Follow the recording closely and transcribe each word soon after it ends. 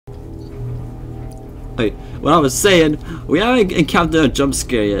what I was saying, we haven't encountered a jump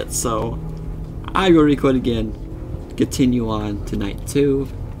scare yet, so I will record again. Continue on to night 2.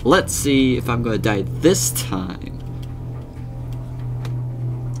 Let's see if I'm gonna die this time.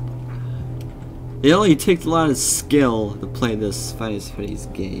 It only takes a lot of skill to play this Five Nights at Freddy's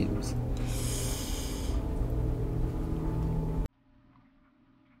games.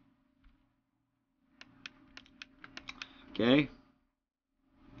 Okay.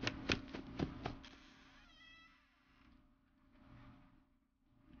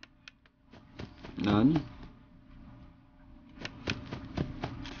 None.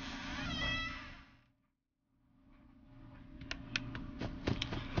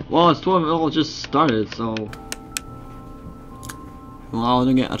 Well, it's 12, it all just started, so... Well, I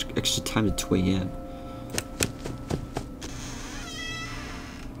don't get extra time to 2 AM.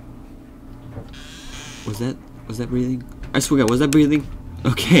 Was that breathing? I swear, was that breathing?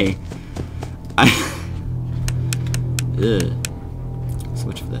 Okay. Ugh. So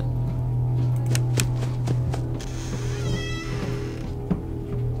much for that.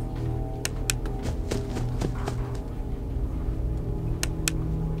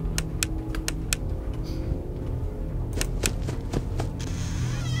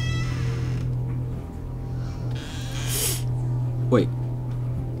 Wait.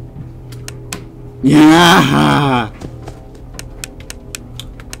 Yeah!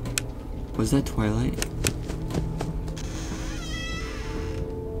 Was that Twilight?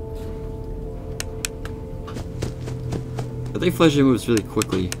 I think Fletcher moves really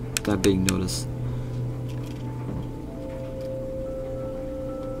quickly without being noticed.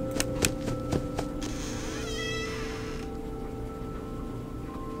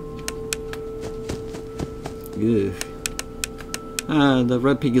 Ugh. The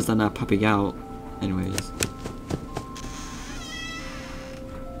red piggies are not popping out. Anyways.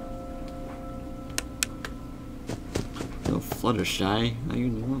 No Fluttershy. Not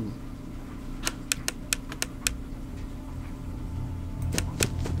even one.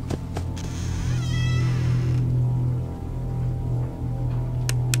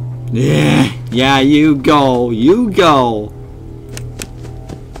 Yeah. Yeah, you go. You go.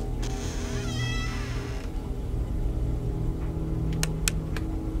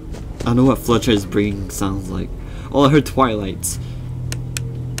 I don't know what Fletcher is bringing sounds like. Oh, I heard Twilights.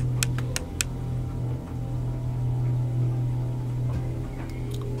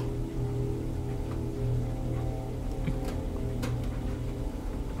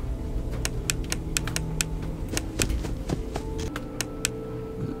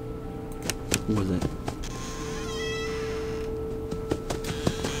 What was that?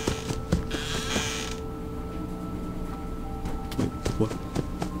 Wait, what?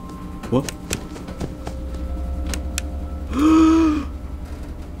 What?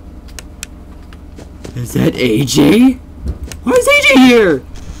 Is that AJ? Why is AJ here?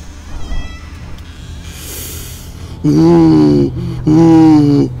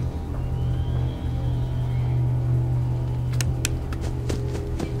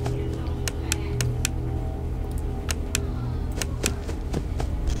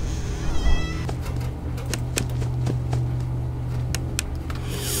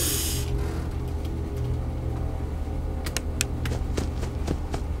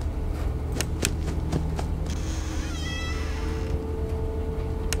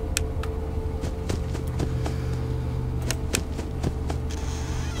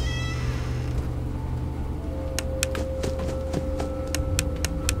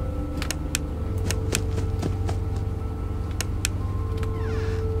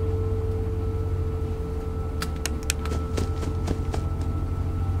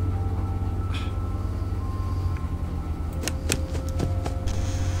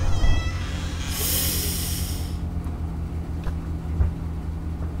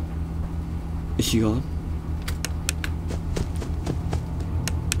 Is she gone?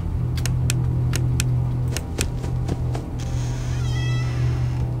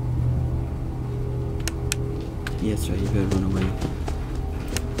 Yes, right, you better run away.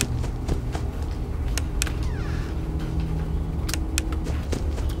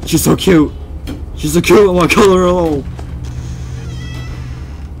 She's so cute! She's so cute, I wanna color her all!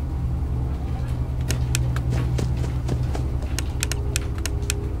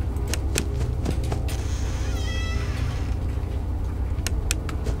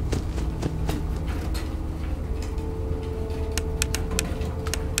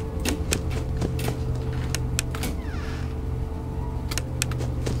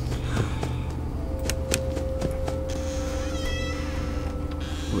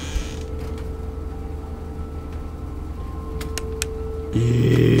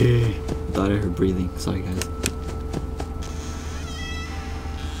 Thought I heard breathing. Sorry, guys.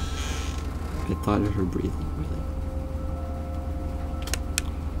 I thought I heard breathing. Really.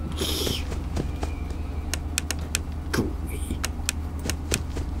 Go away.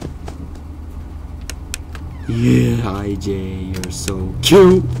 Yeah, IJ, you're so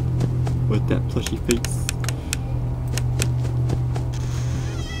cute with that plushy face.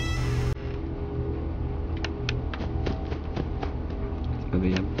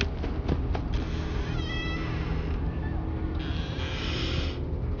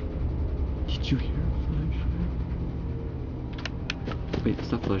 Did you hear Fluttershy? Wait,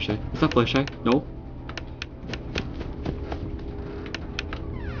 it's not Fluttershy. It's not Fluttershy. No.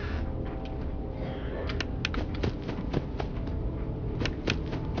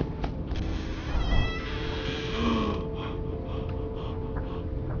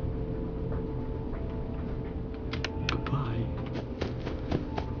 Goodbye.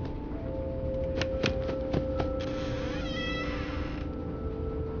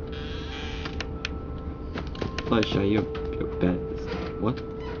 Fluttershy, you're bad at this. What?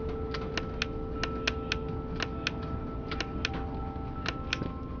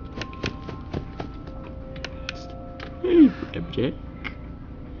 Hey, Applejack.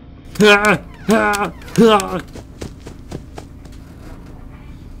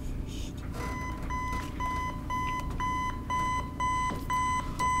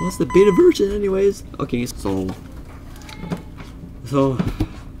 What's the beta version anyways? Okay, so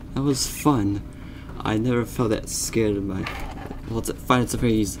that was fun. I never felt that scared of my, well, it's a Final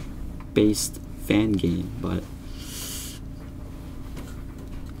Fantasy based fan game, but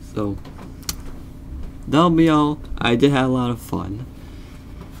so that'll be all. I did have a lot of fun.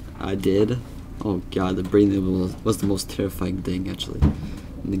 I did. Oh god, the breathing was the most terrifying thing actually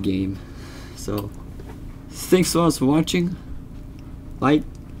in the game. So thanks so much for watching. Like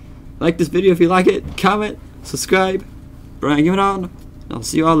this video if you like it, comment, subscribe, Brian, give it on. I'll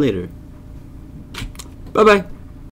see you all later. Bye bye.